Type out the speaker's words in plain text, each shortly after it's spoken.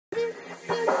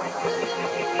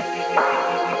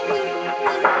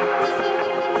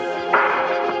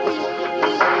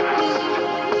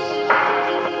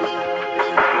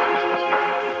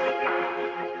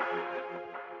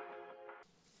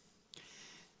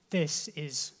This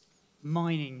is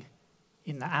mining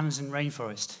in the Amazon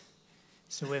rainforest.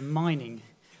 So we're mining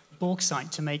bauxite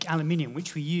to make aluminium,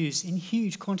 which we use in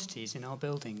huge quantities in our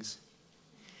buildings.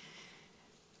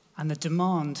 And the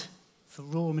demand for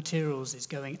raw materials is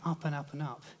going up and up and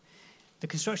up. The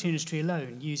construction industry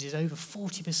alone uses over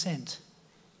 40%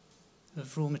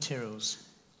 of raw materials.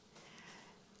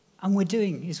 And we're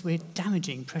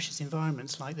damaging precious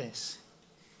environments like this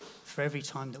for every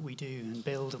time that we do and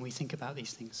build and we think about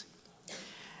these things.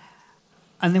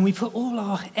 And then we put all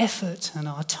our effort and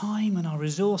our time and our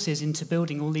resources into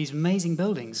building all these amazing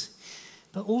buildings.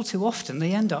 But all too often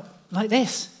they end up like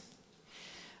this.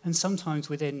 And sometimes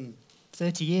within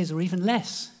 30 years or even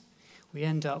less, we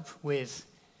end up with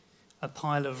a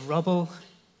pile of rubble,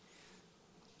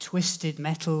 twisted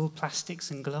metal, plastics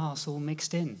and glass all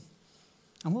mixed in.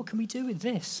 And what can we do with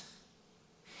this?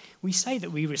 We say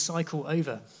that we recycle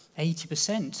over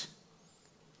 80%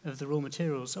 of the raw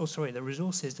materials, the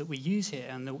resources that we use here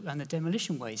and the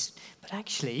demolition waste. But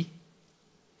actually,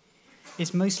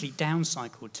 it's mostly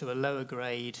downcycled to a lower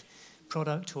grade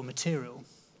product or material.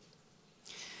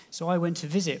 So I went to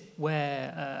visit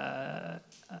where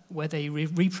they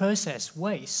reprocess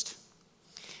waste.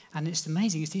 And it's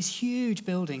amazing. It's these huge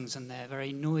buildings, and they're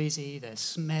very noisy, they're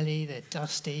smelly, they're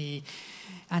dusty,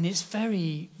 and it's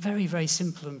very, very, very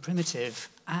simple and primitive.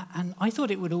 And I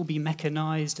thought it would all be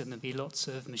mechanized and there'd be lots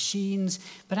of machines,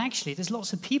 but actually there's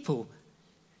lots of people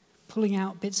pulling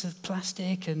out bits of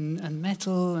plastic and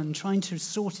metal and trying to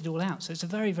sort it all out. So it's a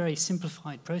very, very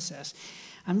simplified process.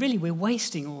 And really, we're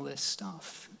wasting all this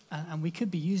stuff, and we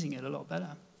could be using it a lot better.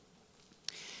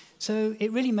 So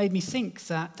it really made me think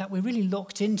that we're really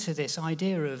locked into this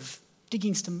idea of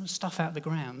digging some stuff out of the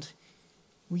ground.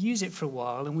 We use it for a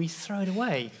while and we throw it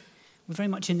away. We're very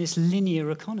much in this linear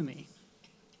economy.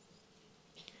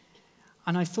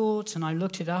 And I thought, and I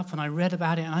looked it up, and I read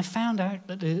about it, and I found out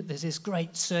that there's this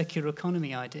great circular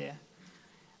economy idea.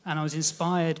 And I was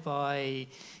inspired by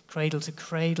Cradle to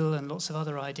Cradle and lots of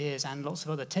other ideas and lots of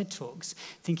other TED Talks,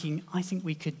 thinking, I think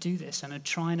we could do this and I'd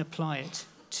try and apply it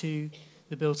to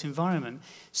the built environment.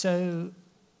 So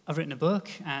I've written a book,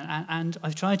 and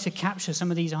I've tried to capture some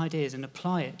of these ideas and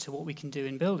apply it to what we can do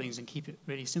in buildings and keep it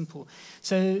really simple.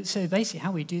 So basically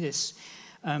how we do this,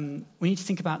 we need to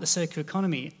think about the circular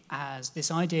economy as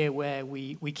this idea where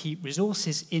we keep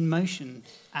resources in motion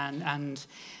and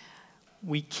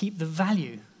we keep the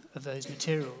value of those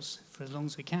materials for as long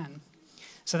as we can.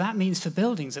 So that means for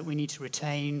buildings that we need to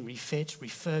retain, refit,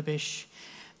 refurbish.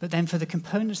 But then for the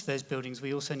components of those buildings,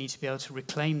 we also need to be able to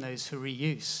reclaim those for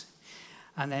reuse.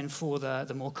 And then for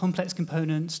the more complex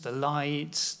components, the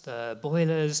lights, the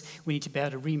boilers, we need to be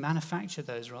able to remanufacture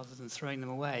those rather than throwing them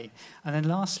away. And then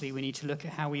lastly, we need to look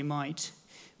at how we might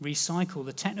recycle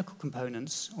the technical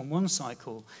components on one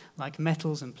cycle, like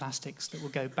metals and plastics that will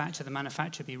go back to the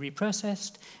manufacturer, be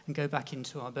reprocessed, and go back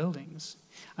into our buildings.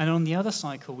 And on the other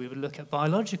cycle, we would look at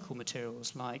biological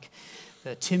materials like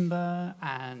the timber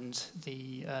and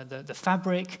the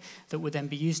fabric that would then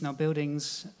be used in our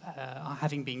buildings,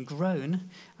 having been grown,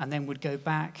 and then would go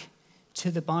back to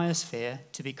the biosphere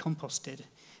to be composted.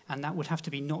 And that would have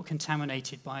to be not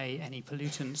contaminated by any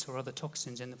pollutants or other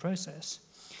toxins in the process.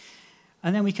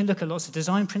 And then we can look at lots of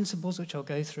design principles, which I'll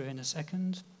go through in a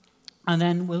second. And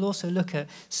then we'll also look at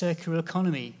circular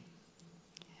economy,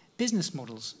 business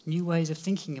models, new ways of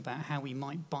thinking about how we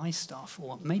might buy stuff,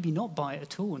 or maybe not buy it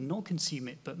at all and not consume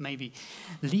it, but maybe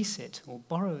lease it or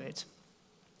borrow it.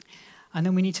 And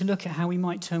then we need to look at how we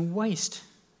might turn waste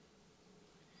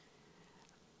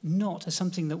not as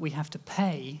something that we have to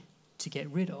pay to get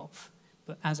rid of,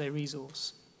 but as a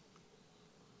resource.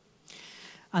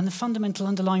 And the fundamental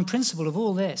underlying principle of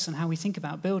all this and how we think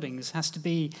about buildings has to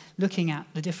be looking at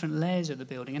the different layers of the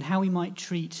building and how we might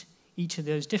treat each of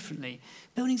those differently.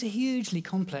 Buildings are hugely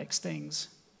complex things.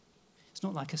 It's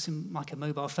not like a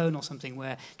mobile phone or something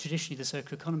where traditionally the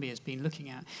circular economy has been looking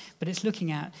at, but it's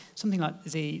looking at something like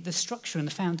the structure and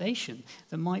the foundation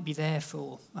that might be there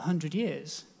for 100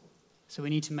 years. So we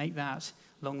need to make that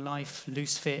long life,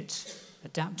 loose fit,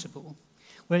 adaptable.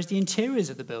 Whereas the interiors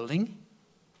of the building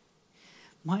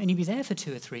might only be there for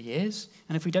 2 or 3 years,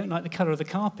 and if we don't like the colour of the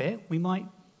carpet, we might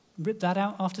rip that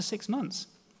out after 6 months.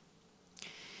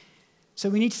 So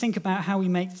we need to think about how we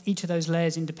make each of those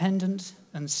layers independent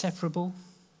and separable,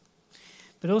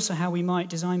 but also how we might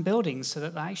design buildings so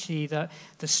that actually the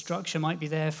structure might be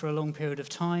there for a long period of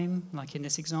time, like in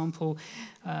this example,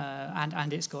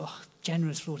 and it's got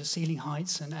generous floor-to-ceiling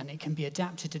heights, and it can be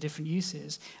adapted to different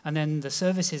uses. And then the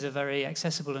services are very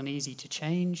accessible and easy to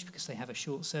change because they have a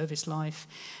short service life.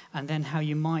 And then how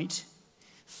you might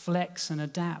flex and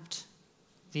adapt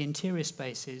the interior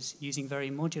spaces using very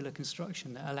modular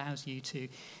construction that allows you to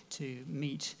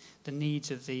meet the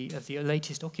needs of the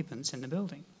latest occupants in the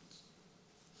building.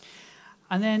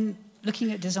 And then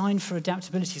looking at design for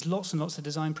adaptability, there's lots and lots of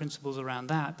design principles around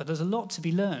that, but there's a lot to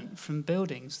be learned from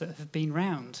buildings that have been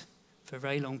round for a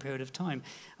very long period of time,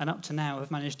 and up to now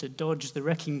have managed to dodge the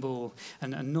wrecking ball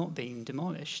and not being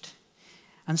demolished.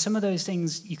 And some of those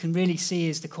things you can really see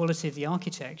is the quality of the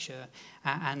architecture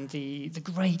and the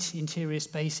great interior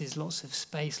spaces, lots of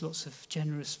space, lots of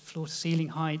generous floor-to-ceiling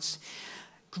heights,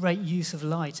 great use of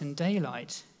light and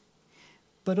daylight,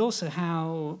 but also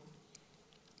how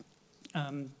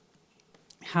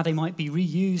they might be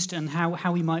reused and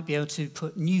how we might be able to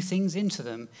put new things into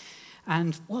them.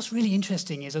 And what's really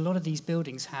interesting is a lot of these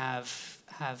buildings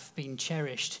have been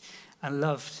cherished and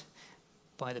loved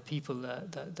by the people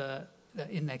that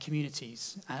in their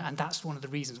communities, and that's one of the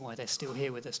reasons why they're still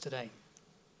here with us today.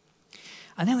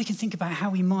 And then we can think about how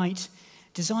we might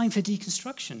design for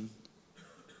deconstruction.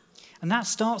 And that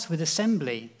starts with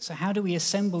assembly. So how do we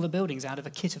assemble the buildings out of a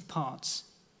kit of parts?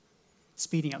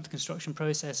 Speeding up the construction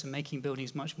process and making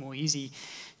buildings much more easy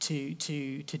to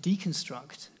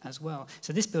deconstruct as well.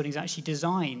 So this building is actually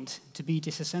designed to be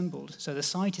disassembled. So the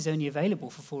site is only available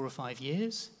for 4 or 5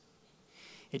 years.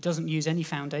 It doesn't use any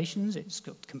foundations. It's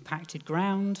got compacted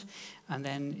ground, and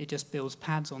then it just builds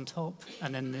pads on top,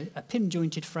 and then a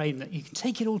pin-jointed frame that you can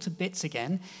take it all to bits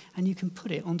again, and you can put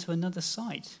it onto another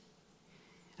site.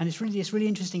 And it's really this really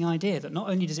interesting idea that not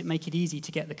only does it make it easy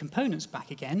to get the components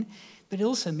back again, but it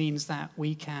also means that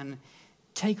we can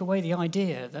take away the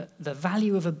idea that the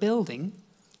value of a building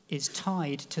is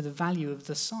tied to the value of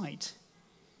the site.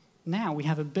 Now we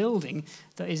have a building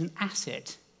that is an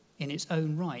asset in its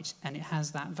own right, and it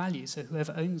has that value. So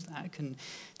whoever owns that can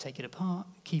take it apart,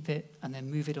 keep it, and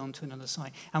then move it on to another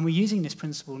site. And we're using this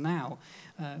principle now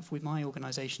with my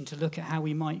organisation to look at how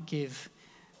we might give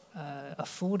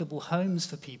affordable homes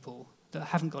for people that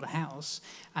haven't got a house,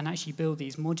 and actually build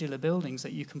these modular buildings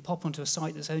that you can pop onto a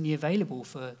site that's only available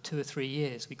for 2 or 3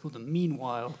 years. We call them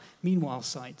meanwhile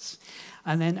sites.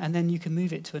 And then you can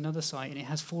move it to another site, and it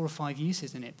has 4 or 5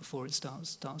 uses in it before it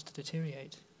starts to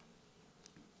deteriorate.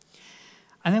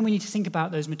 And then we need to think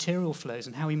about those material flows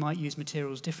and how we might use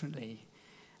materials differently.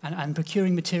 And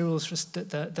procuring materials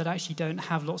that actually don't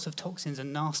have lots of toxins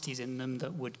and nasties in them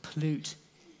that would pollute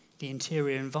the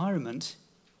interior environment.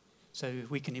 So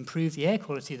we can improve the air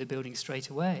quality of the building straight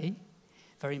away,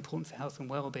 very important for health and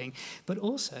well-being, but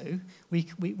also we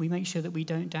make sure that we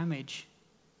don't damage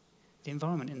the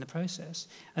environment in the process.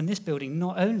 And this building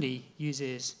not only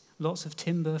uses lots of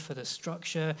timber for the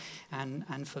structure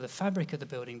and for the fabric of the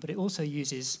building, but it also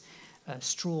uses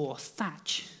straw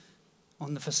thatch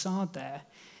on the facade there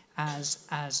as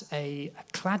a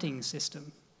cladding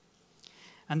system.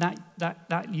 And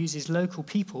that uses local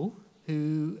people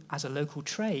who, as a local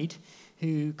trade,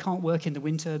 who can't work in the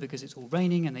winter because it's all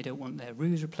raining and they don't want their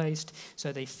roofs replaced.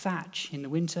 So they thatch in the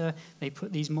winter, they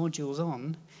put these modules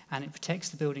on, and it protects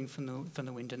the building from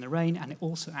the wind and the rain, and it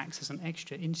also acts as an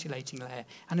extra insulating layer.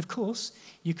 And of course,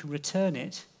 you can return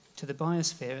it to the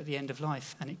biosphere at the end of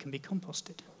life, and it can be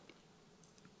composted.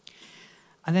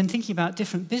 And then thinking about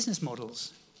different business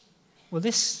models. Well,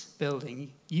 this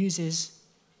building uses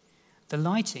the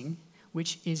lighting,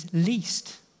 which is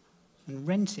leased and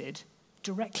rented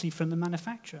directly from the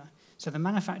manufacturer. So the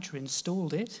manufacturer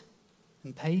installed it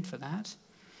and paid for that.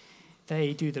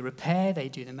 They do the repair, they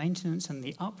do the maintenance and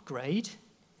the upgrade,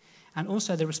 and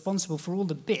also they're responsible for all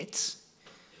the bits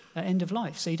at end of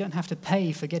life. So you don't have to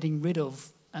pay for getting rid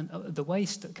of the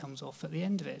waste that comes off at the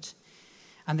end of it.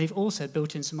 And they've also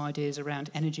built in some ideas around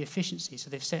energy efficiency. So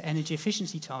they've set energy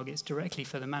efficiency targets directly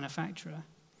for the manufacturer.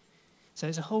 So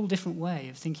it's a whole different way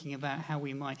of thinking about how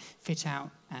we might fit out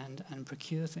and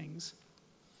procure things.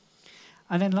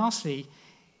 And then lastly,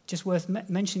 just worth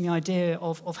mentioning the idea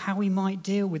of how we might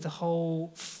deal with the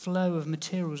whole flow of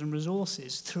materials and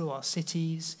resources through our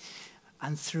cities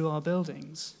and through our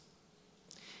buildings.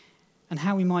 And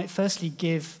how we might firstly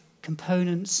give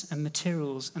components and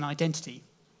materials an identity.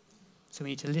 So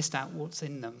we need to list out what's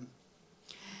in them.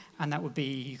 And that would be,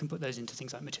 you can put those into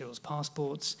things like materials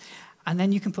passports. And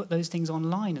then you can put those things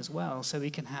online as well. So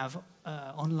we can have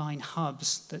online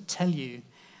hubs that tell you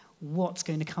what's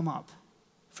going to come up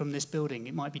from this building.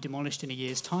 It might be demolished in a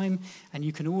year's time, and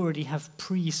you can already have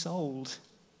pre-sold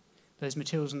those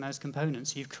materials and those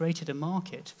components. You've created a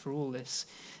market for all this,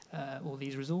 all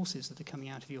these resources that are coming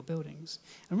out of your buildings.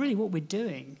 And really what we're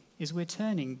doing is we're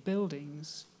turning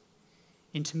buildings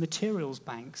into materials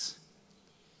banks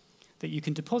that you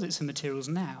can deposit some materials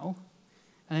now,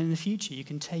 and then in the future you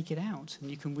can take it out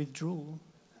and you can withdraw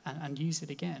and use it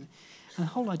again. And the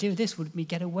whole idea of this would be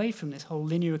get away from this whole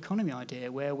linear economy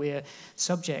idea where we're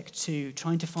subject to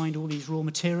trying to find all these raw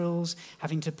materials,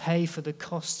 having to pay for the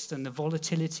costs and the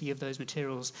volatility of those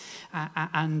materials,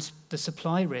 and the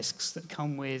supply risks that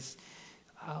come with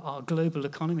our global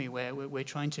economy where we're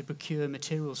trying to procure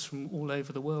materials from all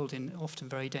over the world in often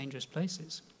very dangerous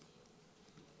places.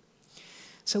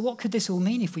 So what could this all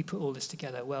mean if we put all this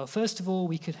together? Well, first of all,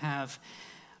 we could have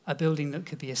a building that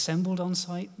could be assembled on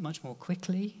site much more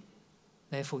quickly.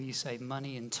 Therefore, you save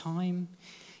money and time.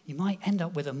 You might end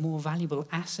up with a more valuable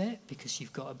asset because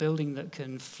you've got a building that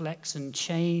can flex and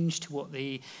change to what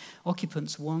the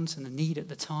occupants want and the need at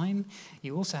the time.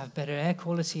 You also have better air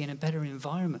quality and a better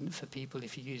environment for people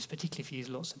particularly if you use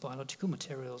lots of biological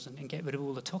materials and get rid of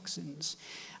all the toxins.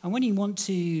 And when you want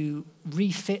to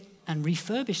refit and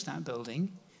refurbish that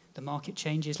building, the market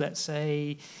changes, let's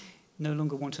say, no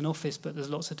longer want an office, but there's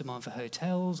lots of demand for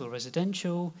hotels or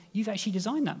residential. You've actually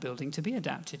designed that building to be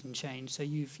adapted and changed, so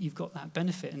you've got that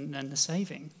benefit and the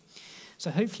saving. So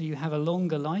hopefully you have a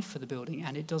longer life for the building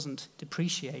and it doesn't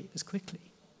depreciate as quickly.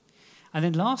 And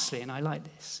then lastly, and I like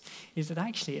this, is that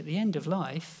actually at the end of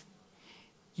life,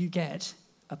 you get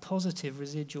a positive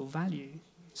residual value.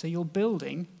 So your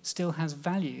building still has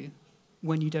value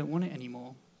when you don't want it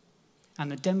anymore.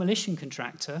 And the demolition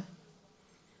contractor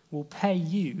will pay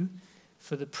you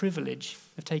for the privilege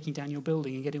of taking down your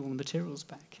building and getting all the materials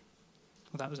back.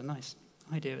 Well, that was a nice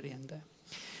idea at the end there.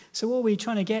 So what we're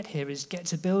trying to get here is get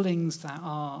to buildings that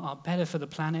are better for the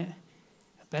planet,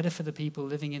 better for the people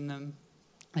living in them.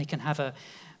 They can have a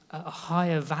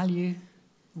higher value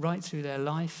right through their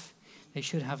life. They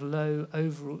should have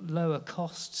lower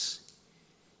costs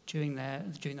during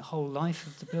the whole life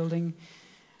of the building.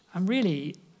 And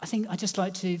really, I think I'd just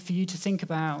like for you to think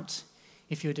about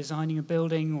if you're designing a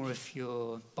building, or if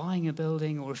you're buying a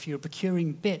building, or if you're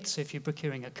procuring bits, if you're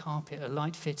procuring a carpet, a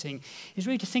light fitting, is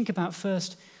really to think about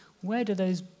first, where do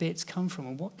those bits come from,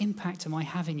 and what impact am I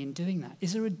having in doing that?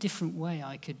 Is there a different way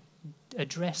I could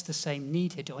address the same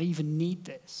need here? Do I even need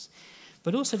this?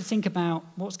 But also to think about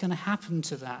what's going to happen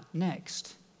to that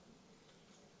next.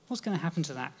 What's going to happen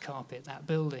to that carpet, that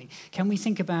building? Can we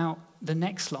think about the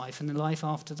next life and the life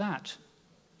after that?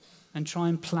 And try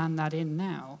and plan that in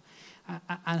now.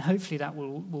 And hopefully that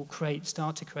will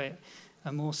start to create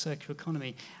a more circular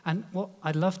economy. And what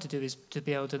I'd love to do is to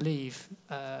be able to leave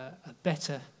a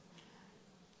better,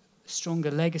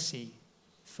 stronger legacy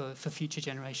for future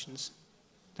generations.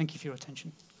 Thank you for your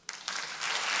attention.